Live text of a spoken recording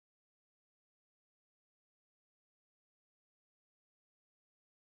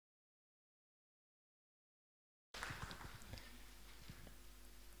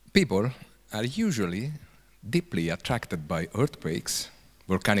People are usually deeply attracted by earthquakes,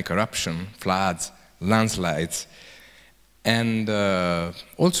 volcanic eruption, floods, landslides, and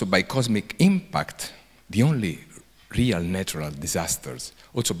also by cosmic impact, the only real natural disasters,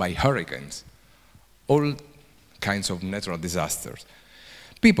 also by hurricanes, all kinds of natural disasters.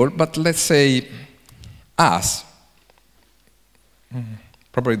 People, but let's say us,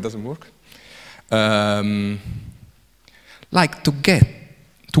 probably it doesn't work, like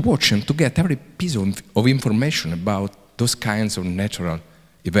to watch and to get every piece of information about those kinds of natural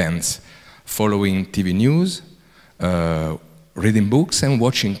events, following TV news, reading books, and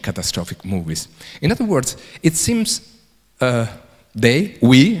watching catastrophic movies. In other words, it seems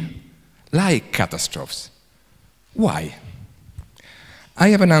we like catastrophes. Why? I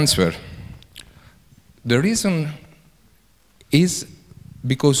have an answer. The reason is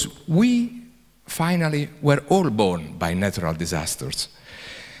because we finally were all born by natural disasters.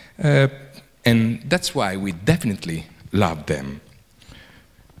 And that's why we definitely love them.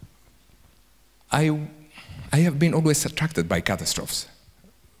 I have been always attracted by catastrophes.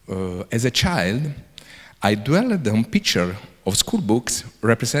 As a child, I dwelled on pictures of school books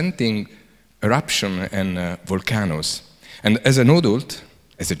representing eruption and volcanoes. And as an adult,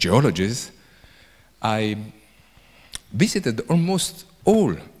 as a geologist, I visited almost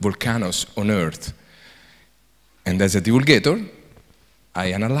all volcanoes on Earth. And as a divulgator,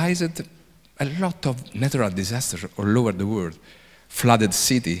 I analyzed a lot of natural disasters all over the world. Flooded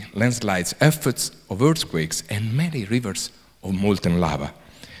city, landslides, efforts of earthquakes, and many rivers of molten lava.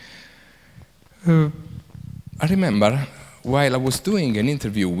 I remember while I was doing an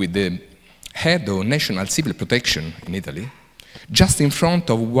interview with the head of National Civil Protection in Italy, just in front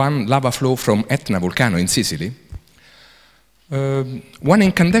of one lava flow from Etna volcano in Sicily, one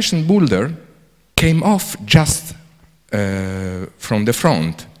incandescent boulder came off just from the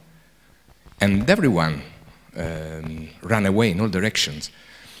front, and everyone ran away in all directions.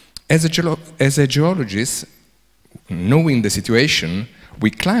 As a geologist, knowing the situation, we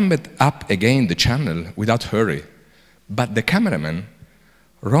climbed up again the channel without hurry, but the cameraman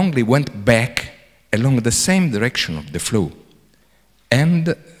wrongly went back along the same direction of the flow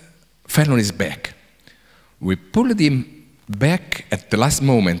and fell on his back. We pulled him back at the last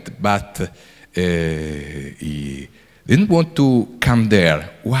moment, but he didn't want to come there,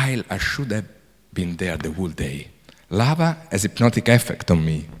 while I should have been there the whole day. Lava has a hypnotic effect on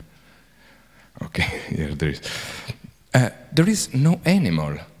me. Okay, here there is. There is no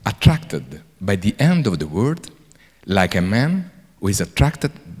animal attracted by the end of the world like a man who is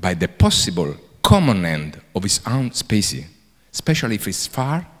attracted by the possible common end of his own species, especially if it's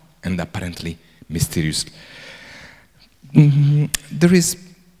far and apparently mysterious. There is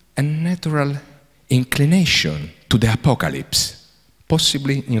a natural inclination to the apocalypse,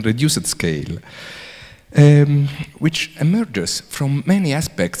 possibly in reduced scale, which emerges from many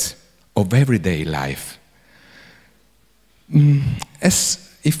aspects of everyday life. As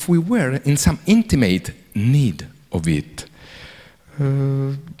if we were in some intimate need of it.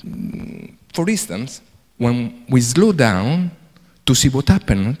 For instance, when we slow down to see what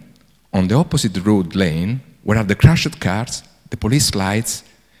happened on the opposite road lane, where are the crashed cars, the police lights,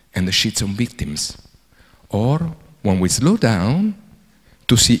 and the sheets of victims. Or when we slow down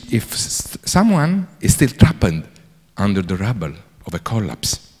to see if someone is still trapped under the rubble of a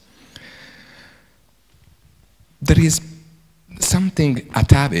collapse. There is something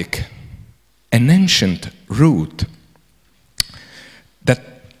atavic, an ancient root that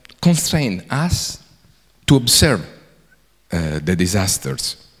constrains us to observe the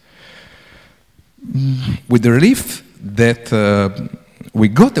disasters. With the relief that we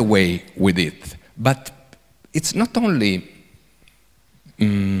got away with it, but it's not only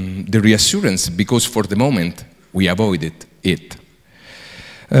the reassurance because for the moment we avoided it.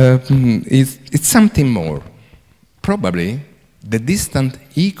 It's something more. Probably the distant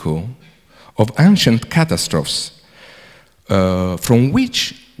echo of ancient catastrophes from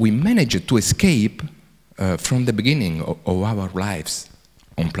which we managed to escape from the beginning of our lives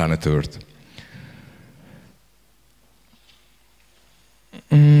on planet Earth.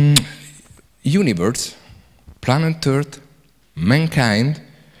 Universe, planet Earth, mankind,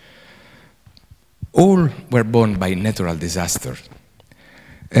 all were born by natural disaster.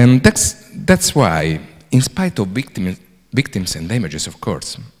 And that's why, in spite of victims and damages, of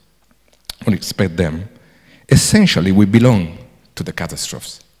course, we expect them, essentially we belong to the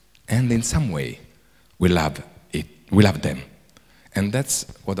catastrophes. And in some way, we love it, we love them. And that's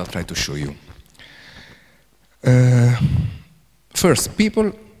what I'll try to show you. First,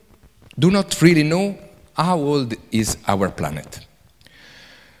 people do not really know how old is our planet.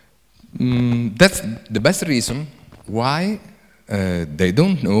 That's the best reason why they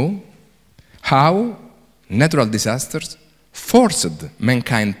don't know how natural disasters forced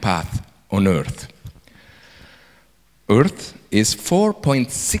mankind's path on Earth. Earth is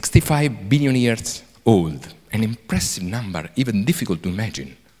 4.65 billion years old, an impressive number, even difficult to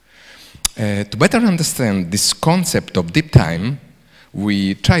imagine. To better understand this concept of deep time,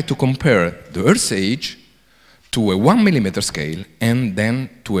 we try to compare the Earth's age to a 1 millimeter scale and then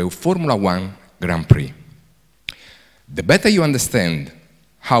to a Formula 1 Grand Prix. The better you understand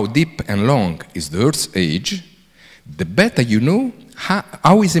how deep and long is the Earth's age, the better you know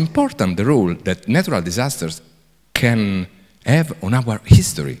how is important the role that natural disasters can have on our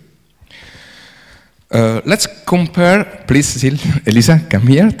history. Let's compare, please, Elisa, come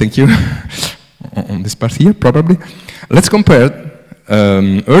here, thank you, on this part here, probably. Let's compare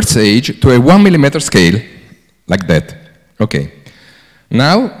Earth's age to a 1 millimeter scale, like that. Okay.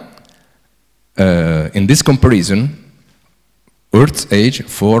 Now, in this comparison, Earth's age,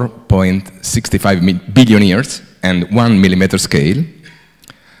 4.65 billion years, and 1 millimeter scale,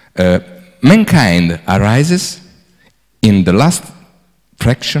 mankind arises in the last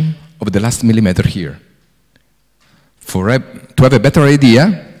fraction of the last millimeter here. To have a better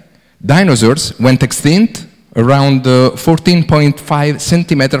idea, dinosaurs went extinct around 14.5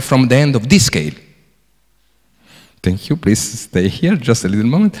 centimeters from the end of this scale. Thank you, please stay here just a little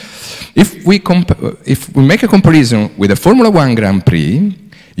moment. If we make a comparison with the Formula 1 Grand Prix,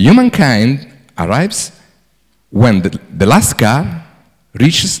 humankind arrives when the last car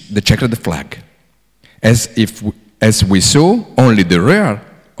reaches the checkered flag. As we saw, only the rear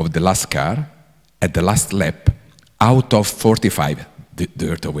of the last car at the last lap out of 45, the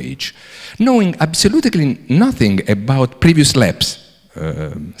Earth of age, knowing absolutely nothing about previous laps,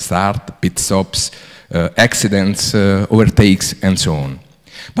 start, pit stops, accidents, overtakes, and so on.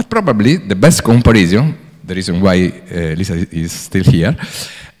 But probably the best comparison, the reason why Lisa is still here,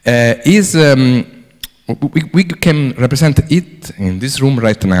 is we can represent it in this room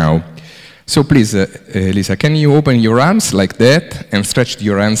right now. So please, Lisa, can you open your arms like that and stretch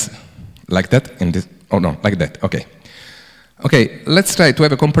your hands like that? Oh no, like that, okay. Okay, let's try to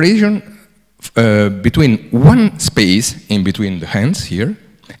have a comparison between one space in between the hands here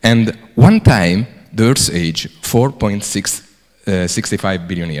and one time the Earth's age, 4.65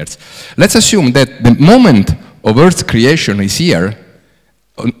 billion years. Let's assume that the moment of Earth's creation is here,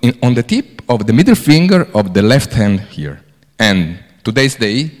 on the tip of the middle finger of the left hand here. And today's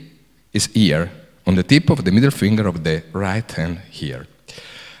day is here, on the tip of the middle finger of the right hand here.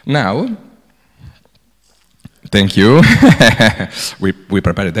 Now, thank you. we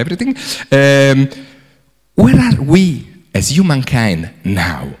prepared everything. Where are we as humankind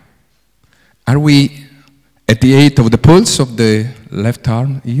now? Are we at the height of the pulse of the left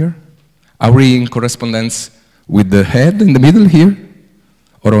arm here? Are we in correspondence with the head in the middle here?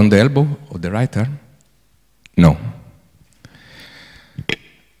 Or on the elbow of the right arm? No.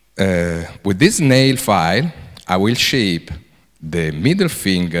 With this nail file, I will shape the middle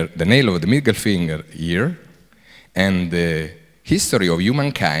finger, the nail of the middle finger here, and the history of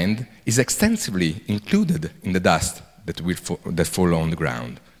humankind is extensively included in the dust that fall on the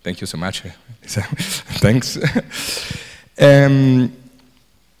ground. Thank you so much. Thanks.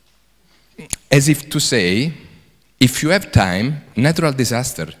 As if to say, if you have time, natural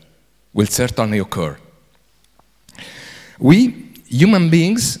disaster will certainly occur. We, human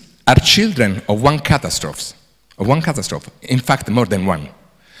beings, are children of one catastrophe, in fact, more than one.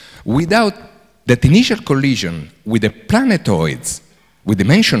 Without that initial collision with the planetoids with the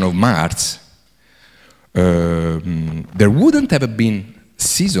dimension of Mars, there wouldn't have been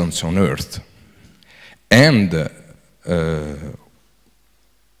seasons on Earth. And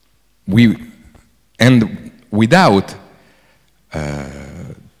without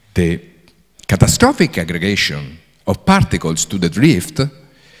the catastrophic aggregation of particles to the drift,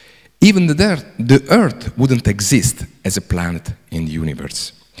 even the Earth wouldn't exist as a planet in the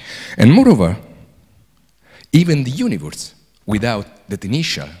universe. And moreover, even the universe without that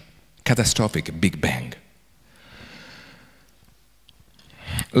initial catastrophic Big Bang.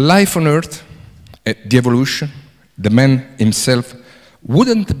 Life on Earth, the evolution, the man himself,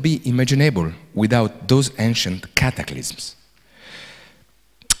 wouldn't be imaginable without those ancient cataclysms.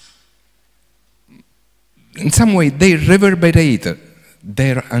 In some way, they reverberate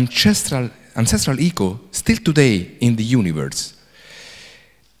their ancestral echo still today in the universe.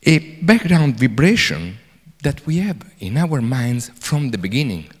 A background vibration that we have in our minds from the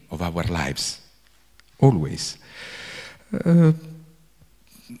beginning of our lives, always.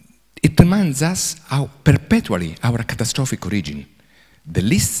 It reminds us how perpetually our catastrophic origin. the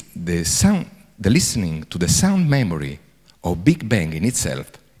listening to the sound memory of Big Bang in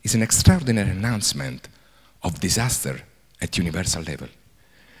itself is an extraordinary announcement of disaster at universal level.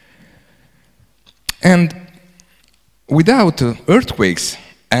 And without earthquakes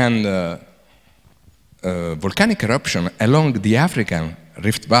and volcanic eruption along the African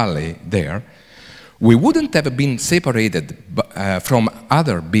Rift Valley there, we wouldn't have been separated from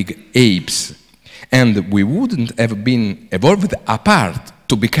other big apes, and we wouldn't have been evolved apart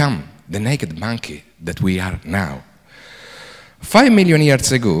to become the naked monkey that we are now. 5 million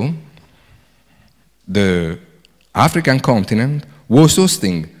years ago, the African continent was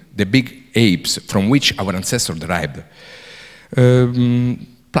hosting the big apes from which our ancestors derived,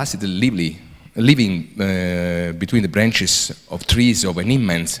 placidly living between the branches of trees of an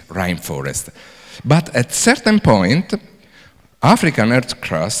immense rainforest. But at a certain point, African earth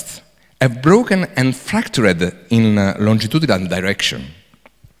crusts have broken and fractured in longitudinal direction.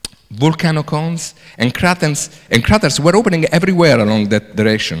 Volcano cones and craters were opening everywhere along that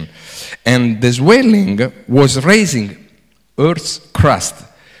direction, and the swelling was raising Earth's crust,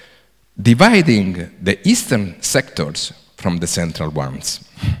 dividing the eastern sectors from the central ones.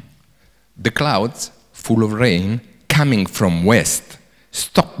 The clouds, full of rain, coming from west,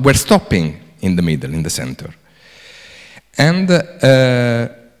 were stopping in the middle, in the center, and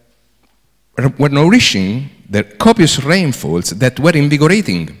were nourishing the copious rainfalls that were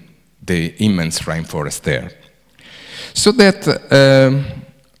invigorating the immense rainforest there. So that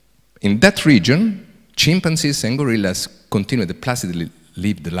in that region, chimpanzees and gorillas continued placidly to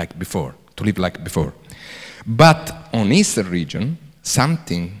live like before. But on eastern region,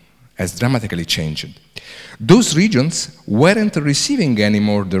 something has dramatically changed. Those regions weren't receiving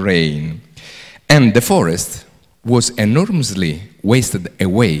anymore the rain, and the forest was enormously wasted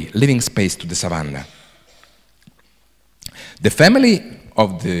away, leaving space to the savanna. The family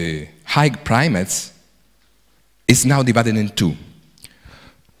of the high primates is now divided in two.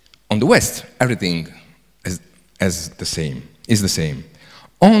 On the west, everything is the same.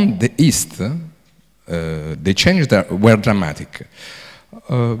 On the east, the changes were dramatic.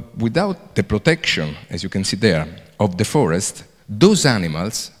 Without the protection, as you can see there, of the forest, those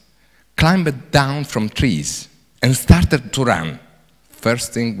animals climbed down from trees and started to run.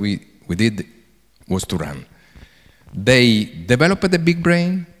 First thing we did was to run. They developed a big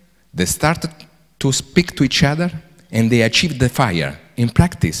brain, they started to speak to each other, and they achieved the fire. In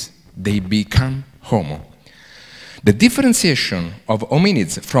practice, they become Homo. The differentiation of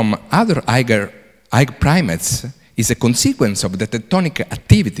hominids from other higher primates is a consequence of the tectonic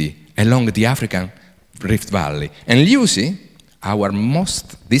activity along the African Rift Valley. And Lucy, our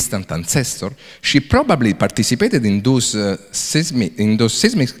most distant ancestor, she probably participated in those seismic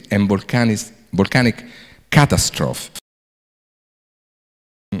and volcanic catastrophes.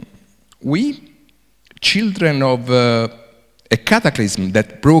 We, children of a cataclysm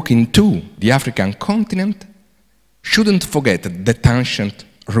that broke into the African continent, shouldn't forget that ancient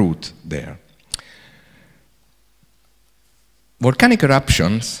root there. Volcanic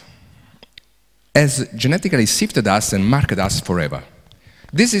eruptions has genetically shifted us and marked us forever.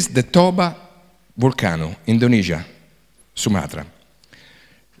 This is the Toba volcano, Indonesia, Sumatra.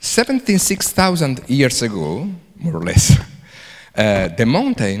 76,000 years ago, more or less, the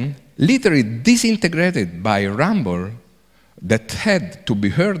mountain literally disintegrated by a rumble that had to be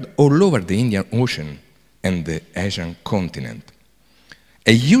heard all over the Indian Ocean and the Asian continent.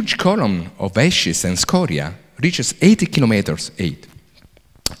 A huge column of ashes and scoria reaches 80 kilometers,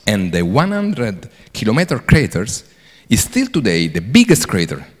 and the 100-kilometer crater is still today the biggest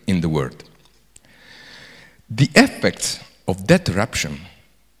crater in the world. The effects of that eruption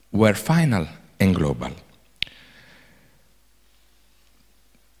were final and global.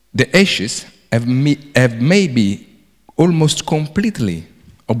 The ashes have maybe almost completely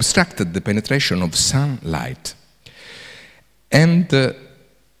obstructed the penetration of sunlight. And the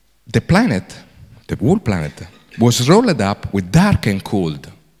planet, the whole planet, was rolled up with dark and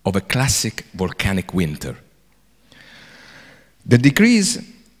cold of a classic volcanic winter. The decrease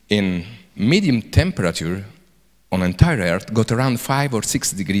in medium temperature on entire Earth got around 5 or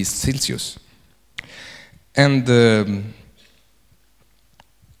 6 degrees Celsius. And the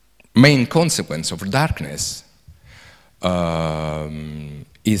main consequence of darkness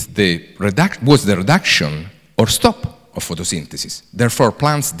was the reduction or stop of photosynthesis. Therefore,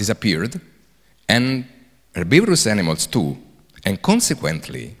 plants disappeared, and herbivorous animals too, and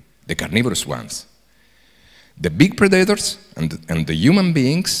consequently, the carnivorous ones. The big predators and the human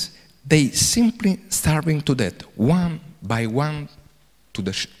beings, they simply starving to death, one by one, to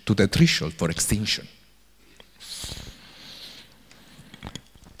the threshold for extinction.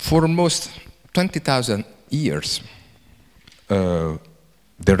 For almost 20,000 years,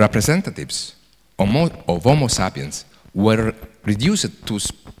 the representatives of Homo sapiens were reduced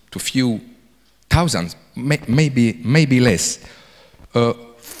to few thousands, maybe less,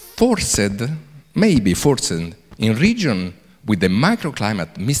 maybe forced in region with the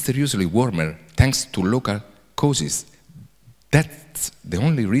microclimate mysteriously warmer thanks to local causes. That's the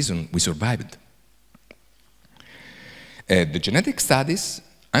only reason we survived. The genetic studies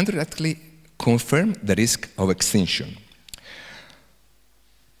indirectly confirm the risk of extinction.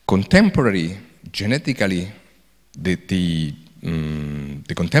 Contemporary, genetically, the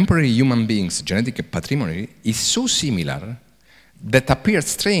contemporary human beings' genetic patrimony is so similar that appears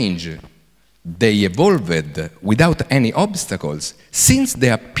strange they evolved without any obstacles since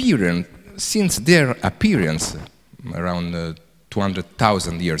their appearance around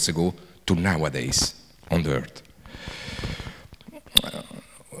 200,000 years ago to nowadays on the Earth.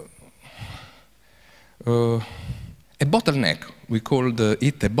 A bottleneck, we called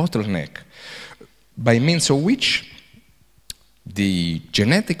it a bottleneck, by means of which the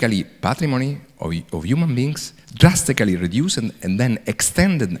genetically patrimony of human beings drastically reduced and then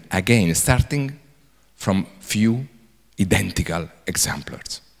extended again, starting from few identical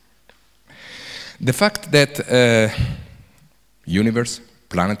exemplars. The fact that universe,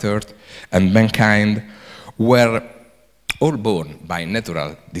 planet Earth, and mankind were all born by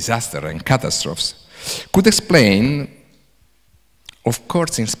natural disaster and catastrophes could explain, of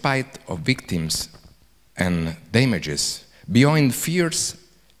course, in spite of victims and damages, beyond fears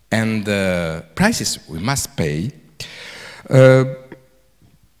and prices we must pay,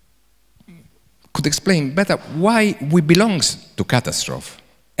 could explain better why we belong to catastrophe,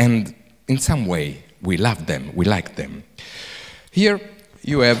 and in some way we love them, we like them. Here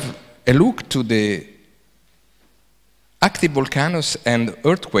you have a look to the active volcanoes and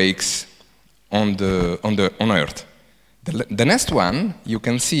earthquakes on Earth. The next one, you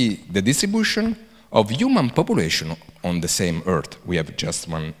can see the distribution of human population on the same Earth. We have just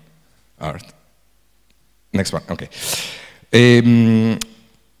one Earth. Next one, okay.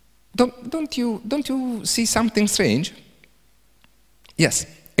 Don't you see something strange? Yes,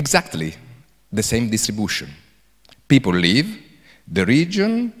 exactly the same distribution. People live, the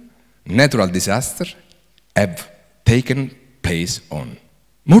region, natural disaster have taken place on.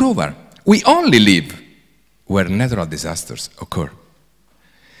 Moreover, we only live where natural disasters occur.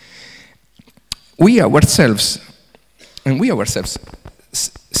 We ourselves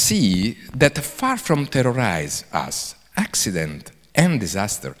see that far from terrorize us, accident and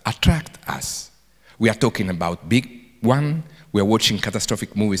disaster attract us. We are talking about big one, we are watching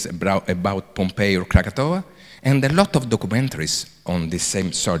catastrophic movies about Pompeii or Krakatoa, and a lot of documentaries on this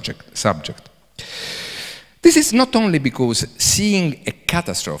same subject. This is not only because seeing a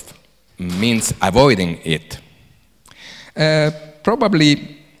catastrophe means avoiding it.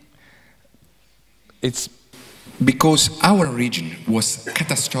 Probably it's because our region was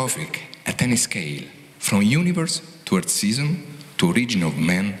catastrophic at any scale, from universe to Earth season to origin of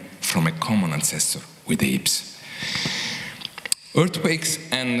man from a common ancestor with the apes. Earthquakes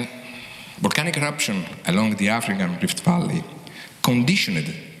and volcanic eruption along the African Rift Valley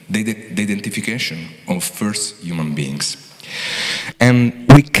conditioned the identification of first human beings. And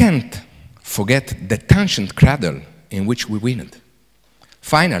we can't forget the ancient cradle in which we winned.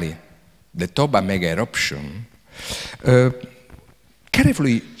 Finally, the Toba mega eruption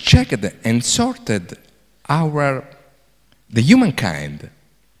carefully checked and sorted the humankind,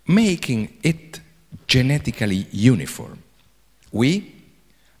 making it genetically uniform. We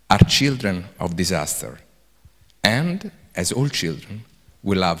are children of disaster, and as all children,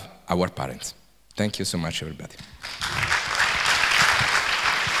 we love our parents. Thank you so much, everybody.